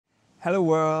Hello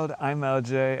world, I'm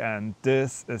LJ and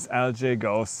this is LJ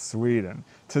Goes Sweden.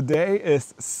 Today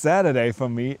is Saturday for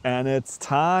me and it's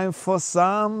time for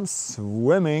some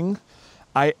swimming.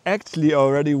 I actually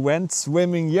already went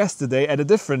swimming yesterday at a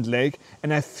different lake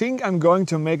and I think I'm going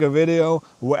to make a video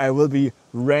where I will be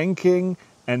ranking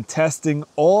and testing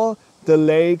all the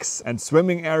lakes and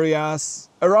swimming areas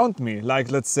around me, like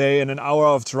let's say in an hour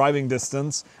of driving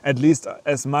distance, at least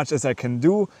as much as I can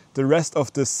do the rest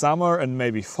of this summer and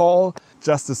maybe fall.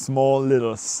 Just a small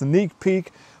little sneak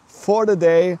peek for the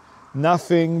day,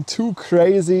 nothing too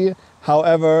crazy.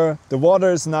 However, the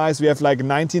water is nice, we have like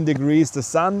 19 degrees, the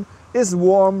sun is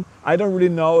warm. I don't really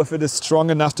know if it is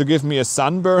strong enough to give me a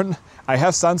sunburn. I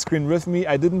have sunscreen with me,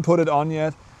 I didn't put it on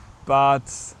yet,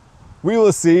 but we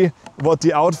will see what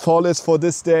the outfall is for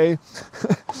this day.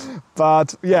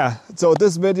 But yeah, so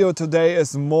this video today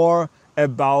is more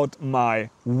about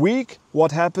my week,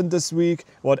 what happened this week,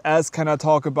 what else can I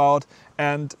talk about.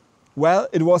 And well,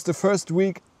 it was the first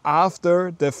week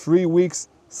after the 3 weeks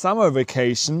summer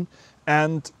vacation.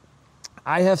 And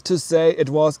I have to say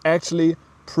it was actually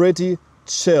pretty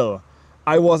chill.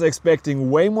 I was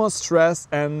expecting way more stress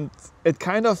and it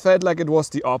kind of felt like it was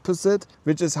the opposite,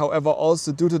 which is however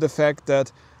also due to the fact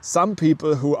that some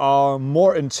people who are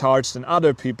more in charge than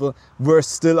other people were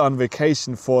still on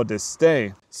vacation for this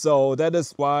day. So that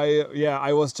is why, yeah,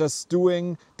 I was just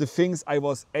doing the things I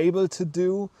was able to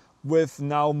do with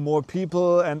now more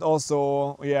people and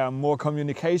also, yeah, more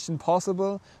communication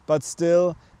possible. But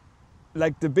still,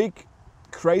 like the big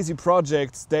crazy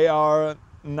projects, they are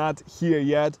not here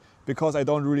yet because I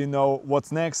don't really know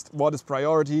what's next, what is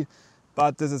priority.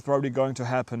 But this is probably going to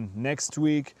happen next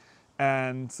week.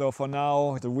 And so for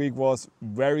now, the week was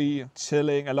very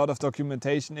chilling, a lot of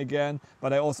documentation again,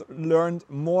 but I also learned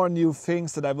more new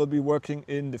things that I will be working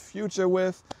in the future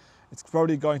with. It's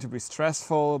probably going to be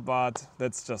stressful, but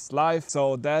that's just life.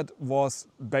 So that was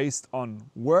based on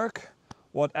work.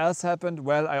 What else happened?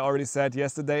 Well, I already said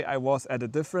yesterday I was at a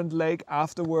different lake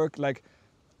after work. Like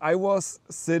I was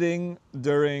sitting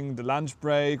during the lunch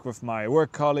break with my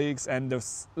work colleagues and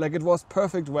it was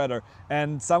perfect weather.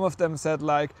 And some of them said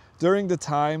like during the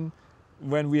time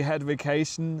when we had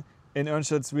vacation in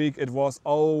Örnsköldsvik, it was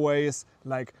always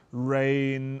like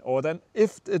rain, or then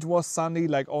if it was sunny,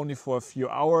 like only for a few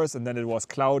hours, and then it was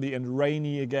cloudy and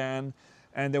rainy again.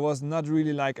 And there was not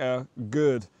really like a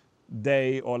good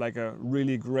day or like a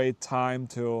really great time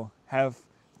to have,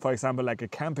 for example, like a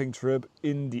camping trip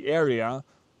in the area.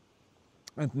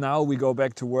 And now we go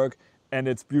back to work and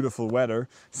it's beautiful weather.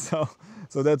 So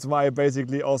that's why I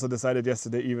basically also decided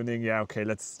yesterday evening, yeah, okay,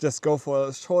 let's just go for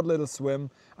a short little swim.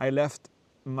 I left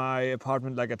my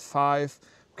apartment like at 5,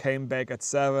 came back at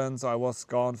 7, so I was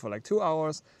gone for like 2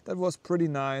 hours. That was pretty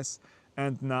nice.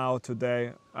 And now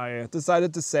today I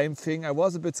decided the same thing. I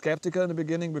was a bit skeptical in the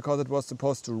beginning because it was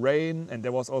supposed to rain and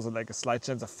there was also like a slight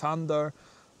chance of thunder.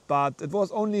 But it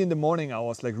was only in the morning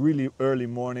hours, like really early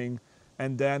morning.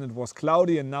 And then it was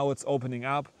cloudy and now it's opening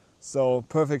up. So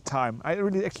perfect time. I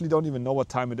really actually don't even know what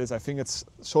time it is. I think it's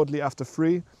shortly after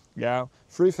 3. Yeah,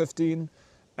 3:15.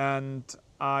 And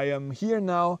I am here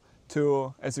now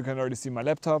to, as you can already see my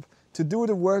laptop, to do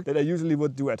the work that I usually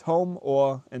would do at home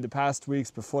or in the past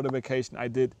weeks before the vacation I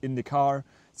did in the car.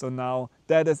 So now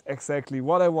that is exactly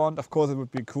what I want. Of course, it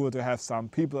would be cool to have some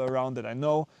people around that I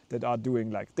know that are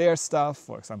doing like their stuff,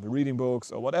 for example, reading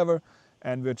books or whatever.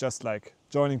 And we're just like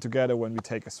joining together when we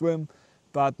take a swim.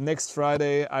 But next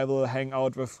Friday I will hang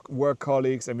out with work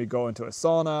colleagues and we go into a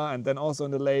sauna and then also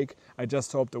in the lake. I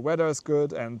just hope the weather is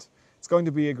good and it's going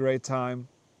to be a great time.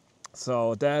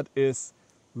 So that is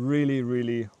really,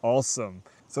 really awesome.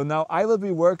 So now I will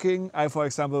be working. I, for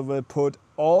example, will put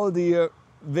all the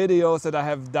videos that I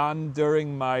have done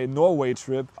during my Norway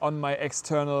trip on my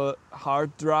external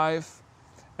hard drive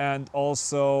and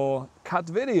also cut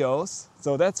videos,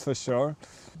 so that's for sure.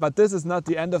 But this is not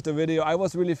the end of the video. I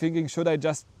was really thinking, should I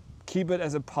just keep it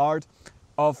as a part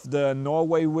of the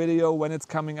Norway video when it's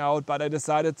coming out? But I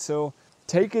decided to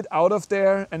take it out of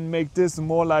there and make this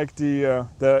more like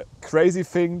the crazy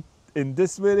thing in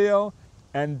this video.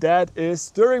 And that is,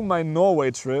 during my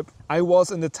Norway trip, I was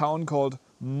in the town called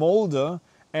Molde,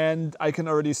 and I can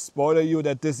already spoiler you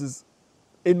that this is,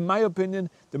 in my opinion,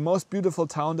 the most beautiful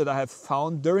town that I have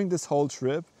found during this whole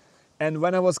trip. And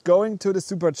when I was going to the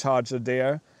supercharger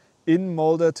there in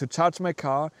Molde to charge my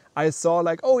car, I saw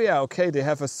like, oh yeah, okay, they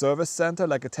have a service center,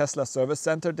 like a Tesla service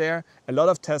center there, a lot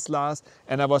of Teslas.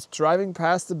 And I was driving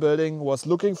past the building, was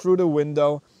looking through the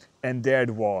window, and there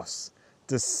it was,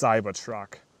 the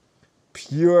Cybertruck.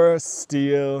 Pure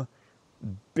steel,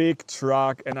 big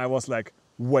truck. And I was like,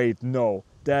 wait, no,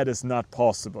 that is not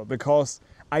possible, because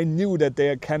I knew that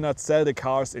they cannot sell the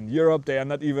cars in Europe. They are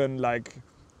not even like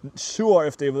sure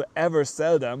if they will ever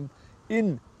sell them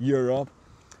in Europe.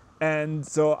 And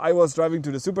so I was driving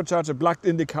to the supercharger, plugged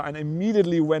in the car, and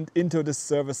immediately went into the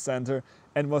service center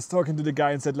and was talking to the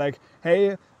guy and said like,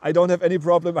 hey, I don't have any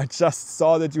problem. I just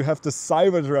saw that you have the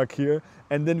Cybertruck here.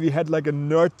 And then we had like a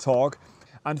nerd talk.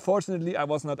 Unfortunately, I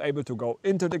was not able to go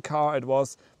into the car. It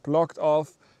was blocked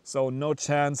off. So no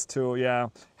chance to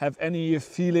have any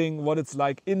feeling what it's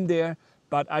like in there.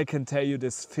 But I can tell you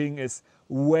this thing is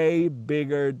way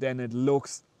bigger than it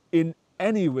looks in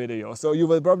any video. So you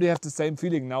will probably have the same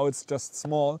feeling. Now it's just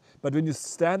small, but when you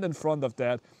stand in front of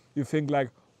that, you think like,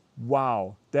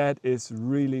 wow, that is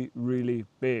really, really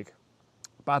big.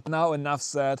 But now enough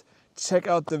said, check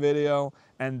out the video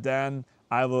and then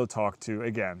I will talk to you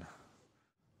again.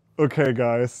 Okay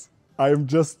guys, I've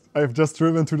just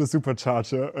driven to the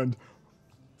supercharger and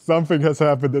something has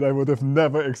happened that I would have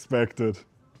never expected.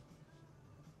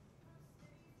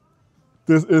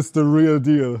 This is the real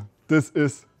deal. This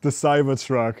is the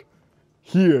Cybertruck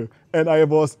here. And I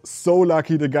was so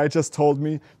lucky, the guy just told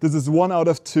me this is 1 out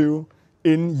of 2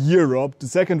 in Europe. The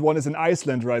second one is in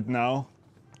Iceland right now.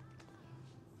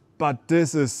 But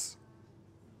this is,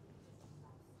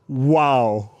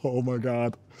 wow, oh my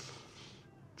God.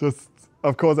 Just,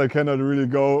 of course I cannot really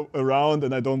go around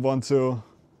and I don't want to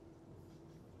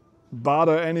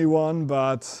bother anyone,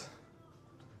 but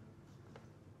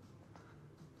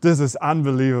this is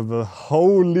unbelievable.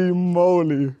 Holy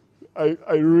moly.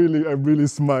 I'm really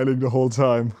smiling the whole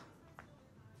time.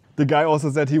 The guy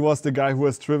also said he was the guy who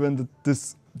has driven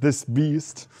this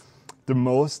beast the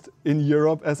most in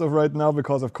Europe as of right now,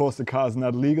 because of course the car is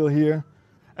not legal here.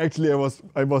 Actually,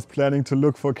 I was planning to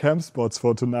look for camp spots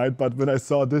for tonight, but when I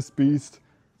saw this beast,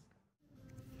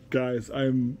 guys,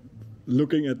 I'm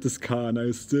looking at this car and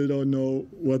I still don't know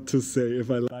what to say,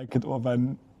 if I like it or if I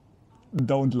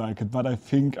don't like it, but I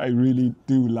think I really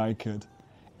do like it.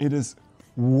 It is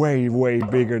way, way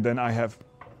bigger than I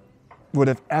would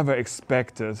have ever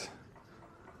expected.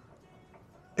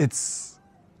 This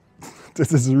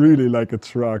is really like a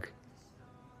truck.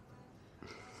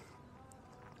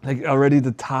 Like already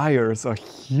the tires are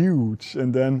huge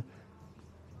and then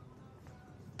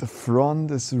the front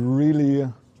is really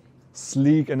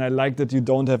sleek, and I like that you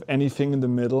don't have anything in the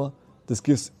middle. This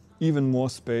gives even more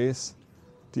space.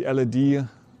 The LED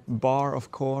bar,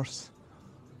 of course.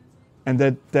 And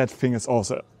that thing is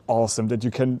also awesome, that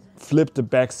you can flip the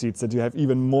back seats, that you have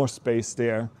even more space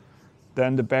there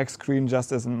than the back screen,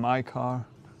 just as in my car.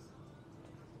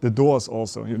 The doors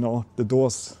also, you know, the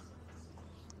doors,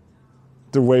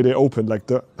 the way they open, like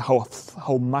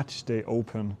how much they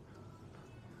open.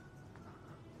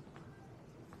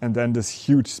 And then this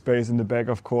huge space in the back,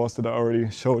 of course, that I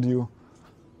already showed you.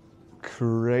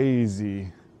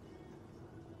 Crazy.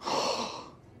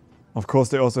 Of course,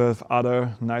 they also have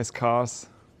other nice cars.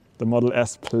 The Model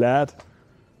S Plaid,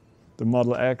 the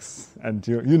Model X, and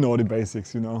you know the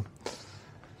basics, you know.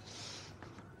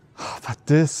 But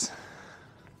this,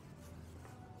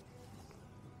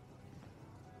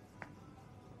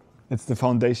 it's the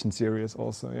Foundation series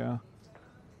also, yeah.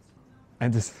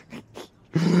 And this,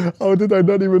 how did I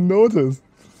not even notice?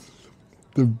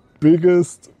 The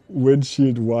biggest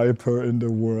windshield wiper in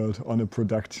the world on a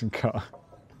production car.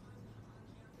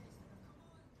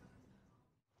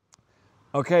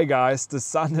 Okay guys, the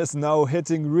sun is now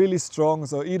hitting really strong,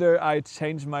 so either I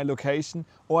change my location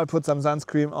or I put some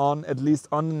sunscreen on, at least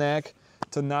on the neck,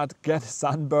 to not get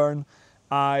sunburn.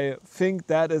 I think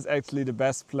that is actually the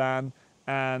best plan,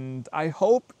 and I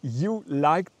hope you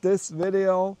liked this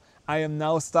video. I am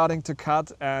now starting to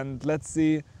cut and let's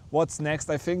see what's next.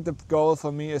 I think the goal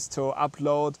for me is to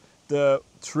upload the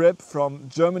trip from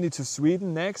Germany to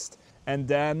Sweden next, and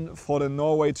then for the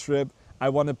Norway trip I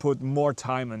want to put more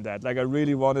time in that. Like I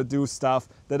really want to do stuff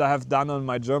that I have done on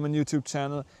my German YouTube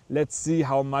channel. Let's see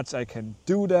how much I can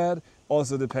do that.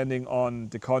 Also depending on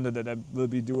the content that I will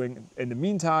be doing in the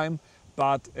meantime.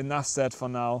 But enough said for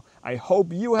now. I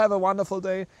hope you have a wonderful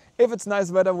day. If it's nice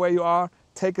weather where you are,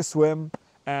 take a swim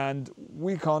and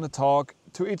we're gonna talk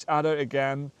to each other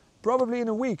again probably in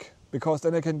a week, because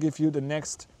then I can give you the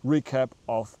next recap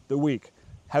of the week.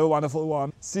 Have a wonderful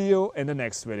one. See you in the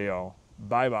next video.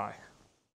 Bye bye.